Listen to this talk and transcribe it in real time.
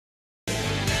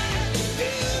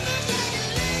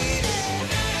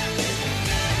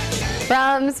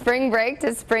From spring break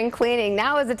to spring cleaning,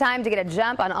 now is the time to get a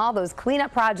jump on all those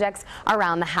cleanup projects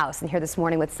around the house. And here this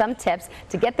morning with some tips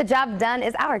to get the job done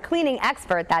is our cleaning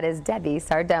expert, that is Debbie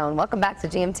Sardone. Welcome back to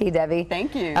GMT, Debbie.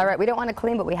 Thank you. All right, we don't want to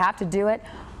clean, but we have to do it.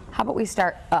 How about we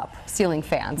start up ceiling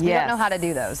fans? We don't know how to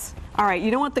do those. All right,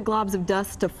 you don't want the globs of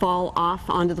dust to fall off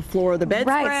onto the floor of the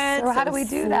bedspread. Right, so how do we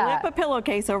do that? Slip a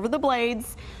pillowcase over the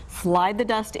blades, slide the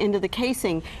dust into the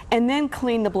casing, and then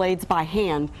clean the blades by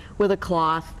hand with a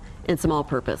cloth and some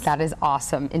all-purpose. That is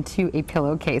awesome. Into a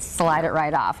pillowcase. Slide it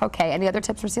right off. Okay, any other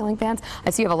tips for ceiling fans?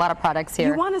 I see you have a lot of products here.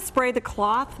 You want to spray the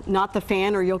cloth, not the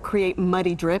fan, or you'll create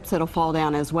muddy drips that'll fall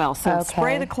down as well. So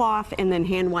spray the cloth and then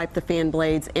hand wipe the fan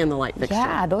blades and the light fixture.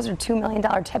 Yeah, those are $2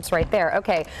 million tips right there.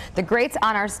 Okay, the grates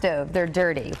on our stove, they're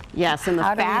dirty. Yes, and the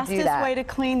fastest way to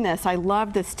clean this, I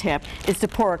love this tip, is to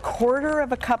pour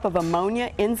 1/4 cup of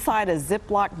ammonia inside a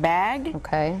Ziploc bag.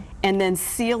 Okay. And then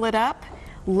seal it up.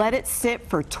 Let it sit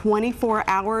for 24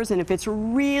 hours, and if it's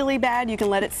really bad, you can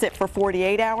let it sit for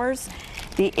 48 hours.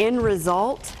 The end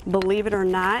result, believe it or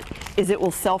not, is it will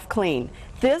self-clean.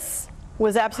 This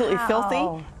was absolutely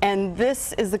filthy, and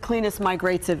this is the cleanest my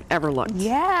grates have ever looked.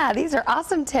 Yeah, these are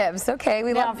awesome tips. Okay,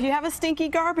 now if you have a stinky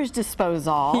garbage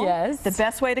disposal, the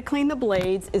best way to clean the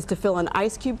blades is to fill an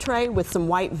ice cube tray with some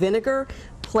white vinegar,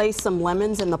 place some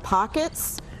lemons in the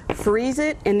pockets, freeze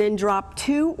it, and then drop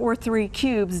 2 or 3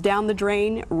 cubes down the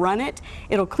drain, run it.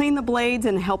 It'll clean the blades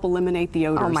and help eliminate the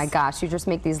odors. Oh my gosh, you just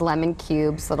make these lemon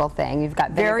cubes, little thing. You've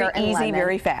got vinegar and lemon. Very easy,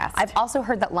 very fast. I've also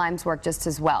heard that limes work just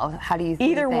as well. How do you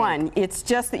think? Either one. It's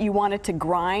just that you want it to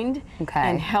grind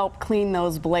and help clean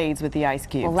those blades with the ice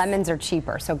cubes. Well, lemons are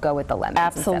cheaper, so go with the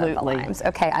lemons instead of the limes.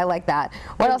 Okay, I like that.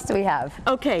 What else do we have?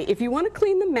 Okay, if you want to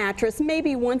clean the mattress,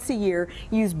 maybe once a year,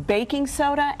 use baking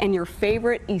soda and your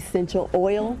favorite essential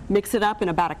oil. Mix it up in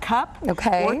about a cup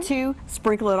or 2,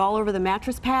 sprinkle it all over the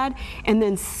mattress pad, and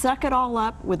then suck it all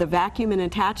up with a vacuum and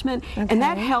attachment. And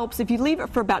that helps, if you leave it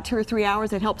for about 2 or 3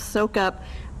 hours, it helps soak up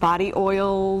body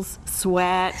oils,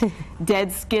 sweat,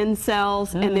 dead skin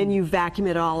cells, and then you vacuum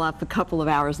it all up a couple of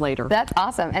hours later. That's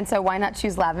awesome. And so why not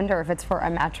choose lavender if it's for a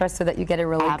mattress so that you get a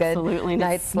really good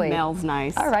night's sleep? Smells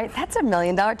nice. All right, that's $1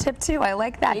 million tip too. I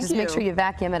like that. Just make sure you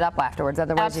vacuum it up afterwards,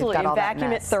 otherwise you've got all that mess.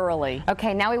 Vacuum it thoroughly.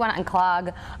 Okay, now we want to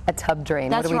unclog a tub drain.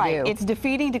 That's what do we do? It's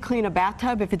defeating to clean a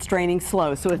bathtub if it's draining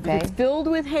slow. So if it's filled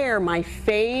with hair, my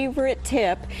favorite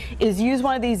tip is use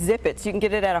one of these Zippets. You can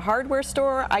get it at a hardware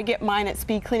store. I get mine at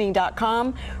speedcleaning.com.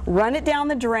 Run it down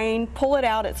the drain, pull it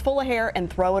out, it's full of hair, and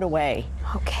throw it away.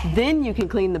 Okay. Then you can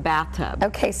clean the bathtub.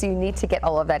 Okay, so you need to get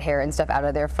all of that hair and stuff out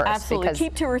of there first. Absolutely.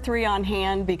 Keep 2 or 3 on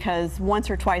hand, because once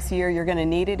or twice a year you're going to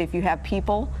need it if you have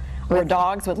people or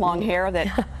dogs with long hair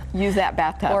that use that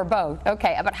bathtub. Or both.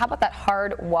 Okay, but how about that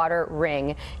hard water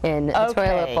ring in the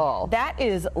toilet bowl? That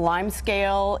is lime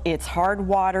scale, it's hard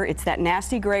water, it's that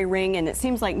nasty gray ring, and it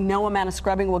seems like no amount of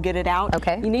scrubbing will get it out.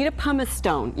 You need a pumice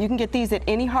stone. You can get these at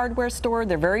any hardware store.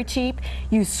 They're very cheap.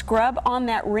 You scrub on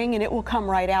that ring and it will come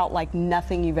right out like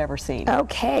nothing you've ever seen.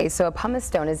 Okay, so a pumice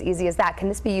stone, as easy as that. Can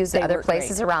this be used at other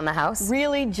places around the house?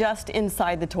 Really just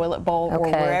inside the toilet bowl or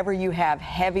wherever you have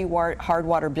heavy hard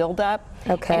water buildup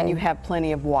and you have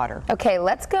plenty of water. Okay,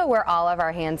 let's go where all of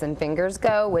our hands and fingers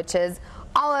go, which is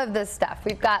all of this stuff.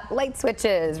 We've got light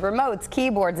switches, remotes,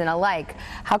 keyboards, and alike.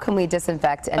 How can we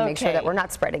disinfect and make sure that we're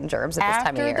not spreading germs at this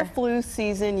time of year? After the flu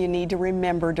season, you need to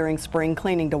remember during spring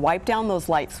cleaning to wipe down those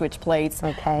light switch plates,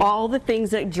 all the things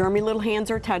that germy little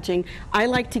hands are touching. I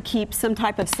like to keep some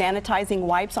type of sanitizing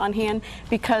wipes on hand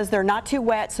because they're not too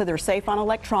wet, so they're safe on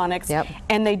electronics,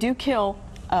 and they do kill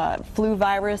flu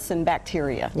virus and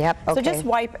bacteria. So just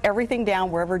wipe everything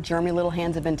down wherever germy little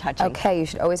hands have been touching. Okay, you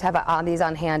should always have these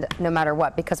on hand no matter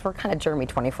what, because we're kind of germy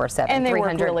 24/7. And they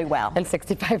work really well. And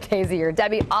 65 days a year.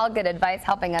 Debbie, all good advice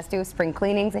helping us do spring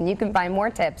cleanings, and you can find more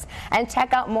tips and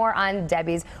check out more on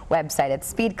Debbie's website at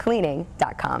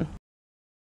speedcleaning.com.